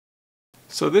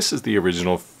So this is the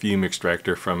original fume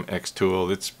extractor from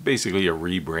xTool. It's basically a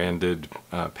rebranded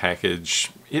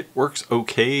package. It works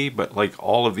okay, but like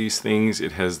all of these things,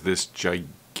 it has this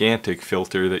gigantic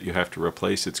filter that you have to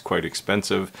replace. It's quite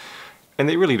expensive, and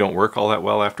they really don't work all that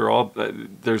well after all.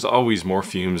 There's always more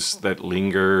fumes that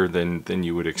linger than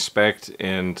you would expect,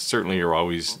 and certainly you're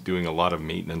always doing a lot of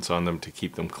maintenance on them to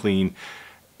keep them clean,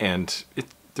 and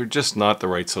they're just not the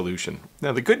right solution.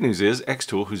 Now the good news is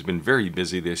xTool, who's been very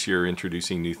busy this year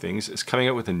introducing new things, is coming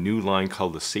out with a new line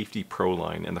called the SafetyPro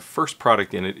line, and the first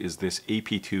product in it is this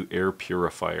AP2 Air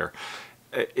Purifier.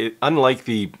 Unlike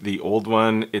the old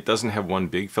one, it doesn't have one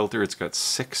big filter. It's got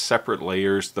 6 separate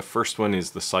layers. The first one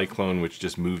is the cyclone, which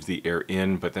just moves the air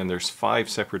in, but then there's 5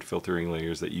 separate filtering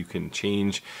layers that you can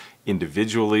change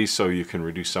individually, so you can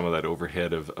reduce some of that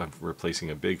overhead of replacing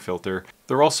a big filter.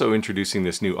 They're also introducing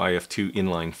this new IF2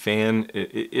 Inline Fan.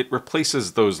 It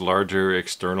replaces those larger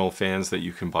external fans that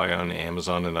you can buy on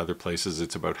Amazon and other places.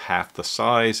 It's about half the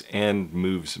size and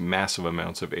moves massive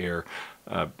amounts of air.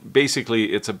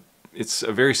 Basically, it's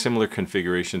a very similar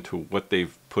configuration to what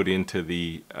they've put into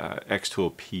the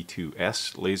xTool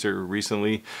P2S laser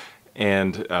recently,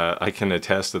 and I can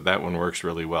attest that that one works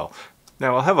really well.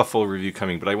 Now I'll have a full review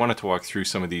coming, but I wanted to walk through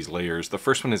some of these layers. The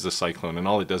first one is the cyclone, and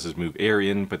all it does is move air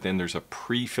in, but then there's a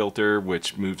pre-filter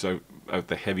which moves out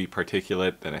the heavy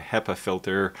particulate, then a HEPA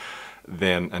filter,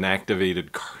 then an activated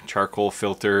charcoal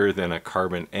filter, then a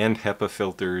carbon and HEPA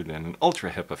filter, then an ultra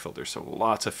HEPA filter. So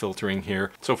lots of filtering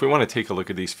here. So if we want to take a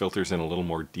look at these filters in a little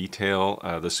more detail,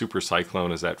 the super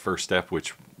cyclone is that first step,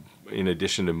 which in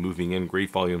addition to moving in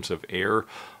great volumes of air,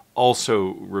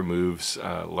 also removes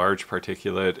large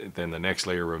particulate. Then the next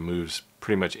layer removes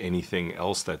pretty much anything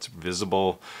else that's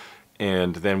visible.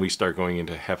 And then we start going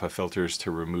into HEPA filters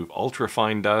to remove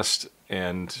ultrafine dust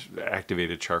and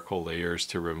activated charcoal layers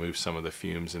to remove some of the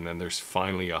fumes. And then there's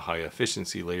finally a high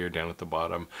efficiency layer down at the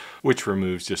bottom, which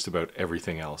removes just about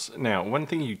everything else. Now, one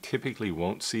thing you typically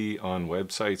won't see on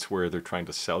websites where they're trying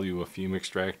to sell you a fume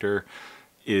extractor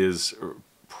is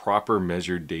proper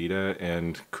measured data,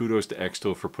 and kudos to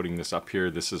xTool for putting this up here.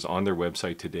 This is on their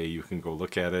website today. You can go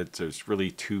look at it. There's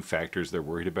really 2 factors they're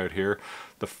worried about here.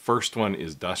 The first one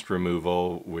is dust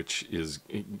removal, which is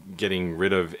getting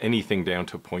rid of anything down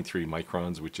to 0.3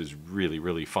 microns, which is really,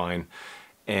 really fine,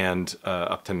 and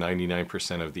up to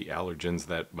 99% of the allergens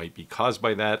that might be caused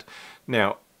by that.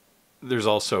 Now, there's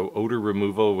also odor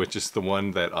removal, which is the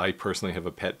one that I personally have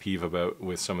a pet peeve about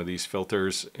with some of these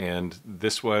filters. And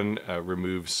this one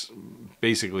removes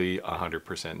basically 100%,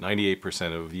 98%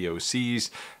 of VOCs,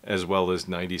 as well as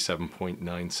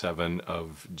 97.97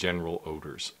 of general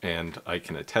odors. And I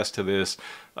can attest to this.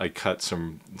 I cut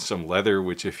some leather,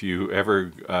 which if you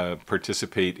ever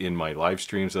participate in my live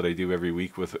streams that I do every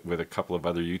week with a couple of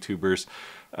other YouTubers,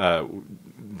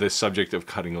 the subject of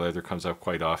cutting leather comes up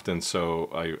quite often. So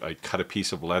I cut a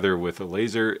piece of leather with a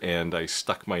laser, and I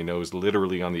stuck my nose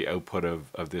literally on the output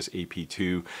of this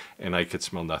AP2, and I could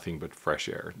smell nothing but fresh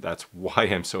air. That's why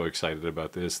I'm so excited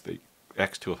about this.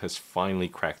 xTool has finally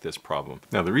cracked this problem.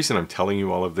 Now, the reason I'm telling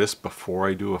you all of this before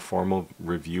I do a formal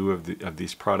review of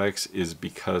these products is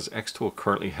because xTool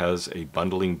currently has a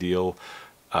bundling deal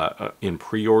in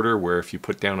pre-order, where if you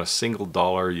put down a single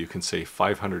dollar, you can save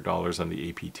 $500 on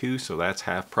the AP2, so that's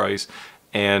half price.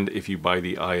 And if you buy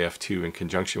the IF2 in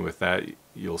conjunction with that,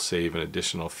 you'll save an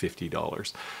additional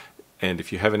 $50. And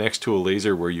if you have an xTool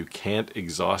laser where you can't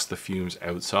exhaust the fumes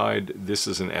outside, this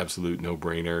is an absolute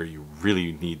no-brainer. You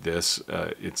really need this.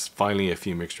 It's finally a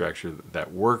fume extractor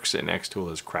that works, and xTool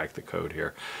has cracked the code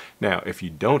here. Now, if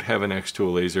you don't have an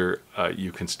xTool laser,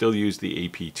 you can still use the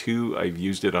AP2. I've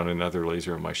used it on another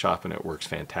laser in my shop, and it works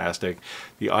fantastic.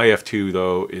 The IF2,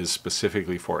 though, is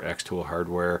specifically for xTool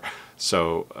hardware,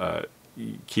 so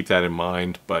keep that in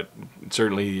mind, but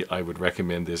certainly I would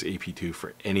recommend this AP2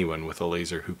 for anyone with a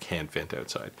laser who can't vent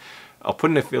outside. I'll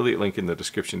put an affiliate link in the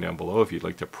description down below if you'd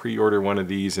like to pre-order one of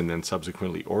these and then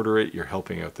subsequently order it. You're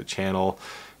helping out the channel,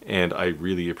 and I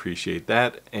really appreciate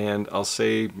that. And I'll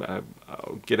say,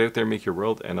 get out there, make your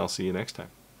world, and I'll see you next time.